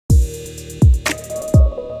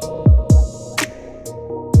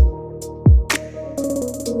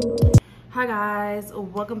Hi guys,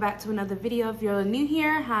 welcome back to another video. If you're new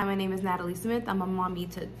here, hi, my name is Natalie Smith. I'm a mommy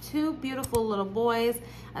to two beautiful little boys,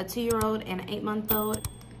 a 2-year-old and an 8-month-old.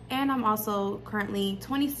 And I'm also currently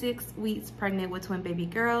 26 weeks pregnant with twin baby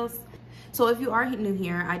girls. So if you are new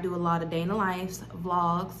here, I do a lot of day in the life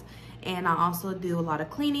vlogs, and I also do a lot of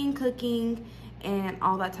cleaning, cooking, and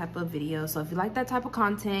all that type of videos. So if you like that type of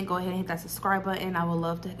content, go ahead and hit that subscribe button. I would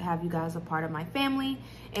love to have you guys a part of my family,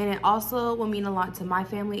 and it also will mean a lot to my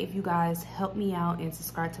family if you guys help me out and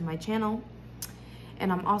subscribe to my channel.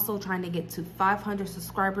 And I'm also trying to get to 500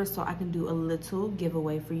 subscribers so I can do a little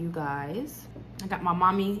giveaway for you guys. I got my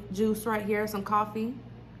mommy juice right here, some coffee.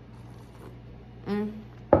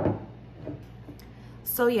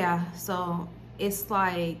 So yeah, so it's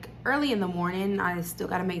like early in the morning. I still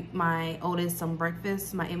gotta make my oldest some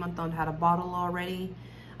breakfast. My 8-month-old had a bottle already.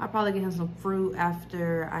 I'll probably get him some fruit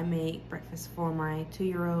after I make breakfast for my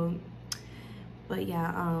 2-year-old. But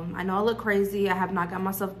yeah, I know I look crazy. I have not got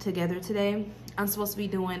myself together today. I'm supposed to be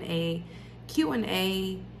doing a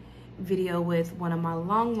Q&A video with one of my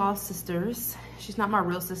long lost sisters. She's not my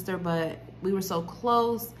real sister, but we were so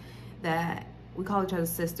close that we call each other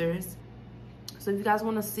sisters. So if you guys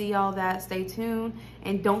want to see all that, stay tuned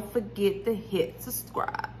and don't forget to hit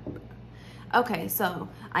subscribe. Okay, so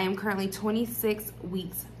I am currently 26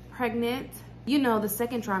 weeks pregnant. You know, the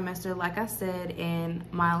second trimester, like I said in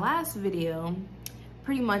my last video,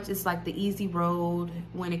 pretty much it's like the easy road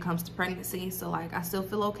when it comes to pregnancy. So like I still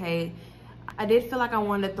feel okay. I did feel like I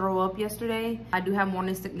wanted to throw up yesterday. I do have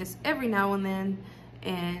morning sickness every now and then,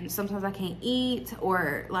 and sometimes I can't eat,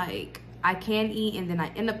 or like I can eat and then I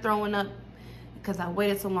end up throwing up because I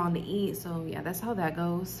waited so long to eat. So yeah, that's how that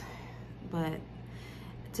goes. But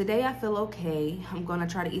today I feel okay. I'm gonna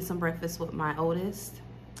try to eat some breakfast with my oldest,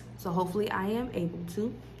 so hopefully I am able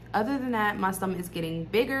to. Other than that, my stomach is getting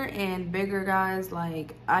bigger and bigger, guys.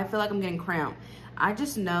 Like, I feel like I'm getting cramped. I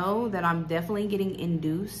just know that I'm definitely getting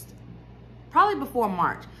induced probably before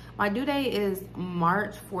March. My due date is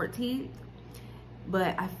March 14th,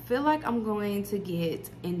 but I feel like I'm going to get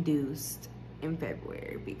induced in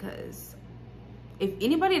February, because if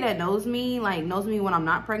anybody that knows me, like knows me when I'm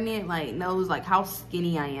not pregnant, like knows like how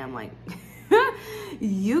skinny I am, like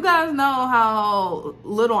you guys know how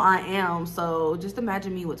little I am. So just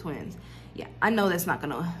imagine me with twins. Yeah, I know that's not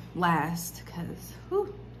gonna last, because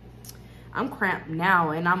I'm cramped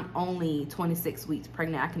now and I'm only 26 weeks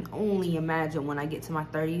pregnant. I can only imagine when I get to my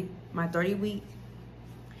 30 week.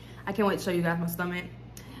 I can't wait to show you guys my stomach.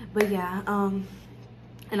 But yeah,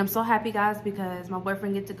 and I'm so happy, guys, because my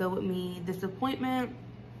boyfriend gets to go with me this appointment.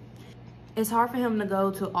 It's hard for him to go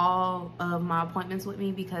to all of my appointments with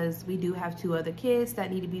me because we do have 2 other kids that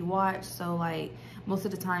need to be watched. So like most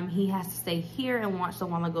of the time he has to stay here and watch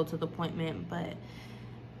them while I go to the appointment. But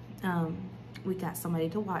we got somebody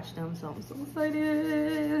to watch them, so I'm so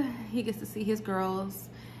excited. He gets to see his girls.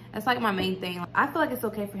 That's like my main thing. I feel like it's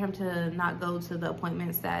okay for him to not go to the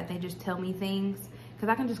appointments that they just tell me things, because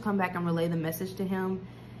I can just come back and relay the message to him.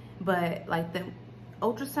 But like the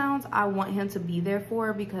ultrasounds, I want him to be there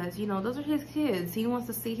for, because you know, those are his kids. He wants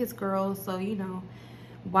to see his girls, so you know,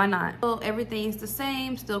 why not? Well, everything's the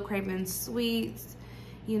same, still craving sweets.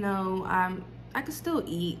 You know, I can still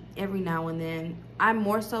eat every now and then. I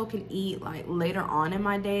more so can eat like later on in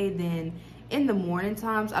my day than in the morning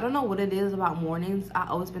times. I don't know what it is about mornings.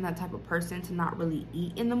 I've always been that type of person to not really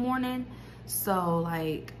eat in the morning. So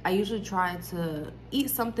like I usually try to eat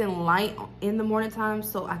something light in the morning time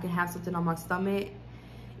so I can have something on my stomach,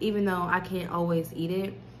 even though I can't always eat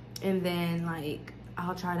it. And then like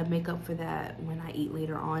I'll try to make up for that when I eat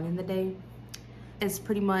later on in the day. It's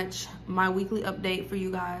pretty much my weekly update for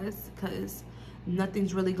you guys, because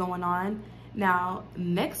nothing's really going on. Now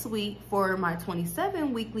next week for my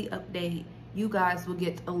 27 weekly update, you guys will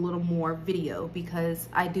get a little more video, because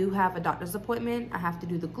I do have a doctor's appointment. I have to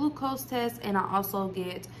do the glucose test, and I also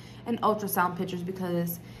get an ultrasound pictures,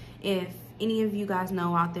 because if any of you guys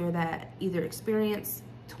know out there that either experience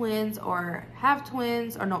twins or have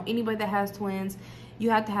twins or know anybody that has twins, you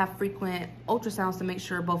have to have frequent ultrasounds to make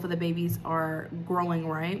sure both of the babies are growing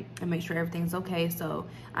right and make sure everything's okay. So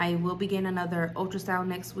I will be getting another ultrasound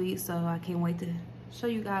next week, so I can't wait to show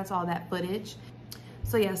you guys all that footage.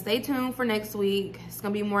 So yeah, stay tuned for next week. It's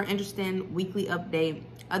gonna be a more interesting weekly update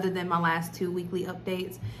other than my last 2 weekly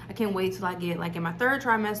updates. I can't wait till I get like in my 3rd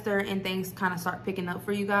trimester and things kind of start picking up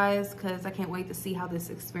for you guys, because I can't wait to see how this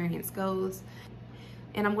experience goes.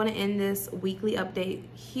 And I'm gonna end this weekly update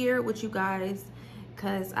here with you guys,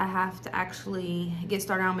 because I have to actually get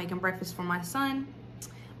started on making breakfast for my son.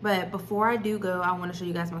 But before I do go, I want to show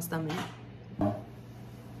you guys my stomach.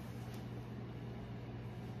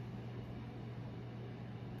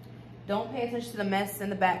 Don't pay attention to the mess in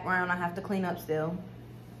the background. I have to clean up still.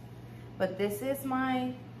 But this is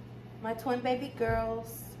my twin baby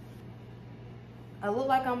girls. I look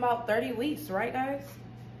like I'm about 30 weeks, right guys?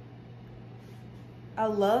 I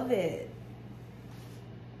love it.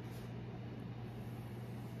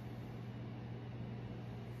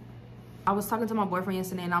 I was talking to my boyfriend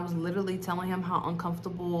yesterday and I was literally telling him how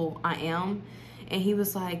uncomfortable I am. And he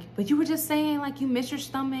was like, but you were just saying like you miss your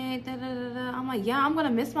stomach, da, da, da, da. I'm like, yeah, I'm gonna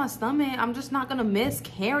miss my stomach. I'm just not gonna miss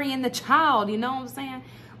carrying the child, you know what I'm saying?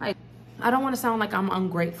 Like, I don't wanna sound like I'm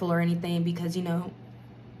ungrateful or anything, because you know,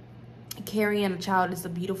 carrying a child is a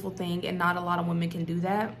beautiful thing and not a lot of women can do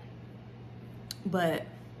that. But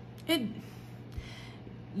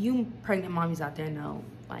you pregnant mommies out there know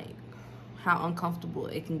like how uncomfortable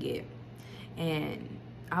it can get. And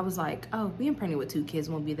I was like, oh, being pregnant with 2 kids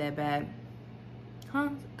won't be that bad. Huh?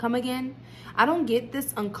 Come again? I don't get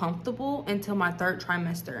this uncomfortable until my 3rd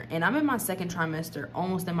trimester. And I'm in my 2nd trimester,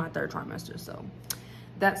 almost in my 3rd trimester. So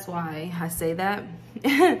that's why I say that.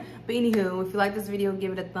 But anywho, if you like this video,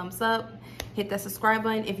 give it a thumbs up. Hit that subscribe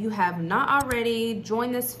button. If you have not already,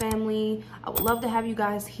 join this family. I would love to have you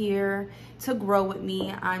guys here to grow with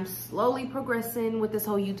me. I'm slowly progressing with this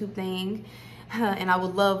whole YouTube thing. And I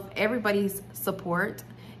would love everybody's support.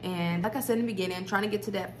 And like I said in the beginning, I'm trying to get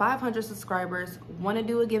to that 500 subscribers. Want to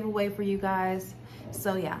do a giveaway for you guys.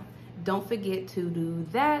 So yeah, don't forget to do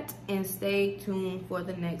that and stay tuned for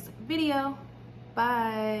the next video.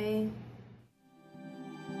 Bye.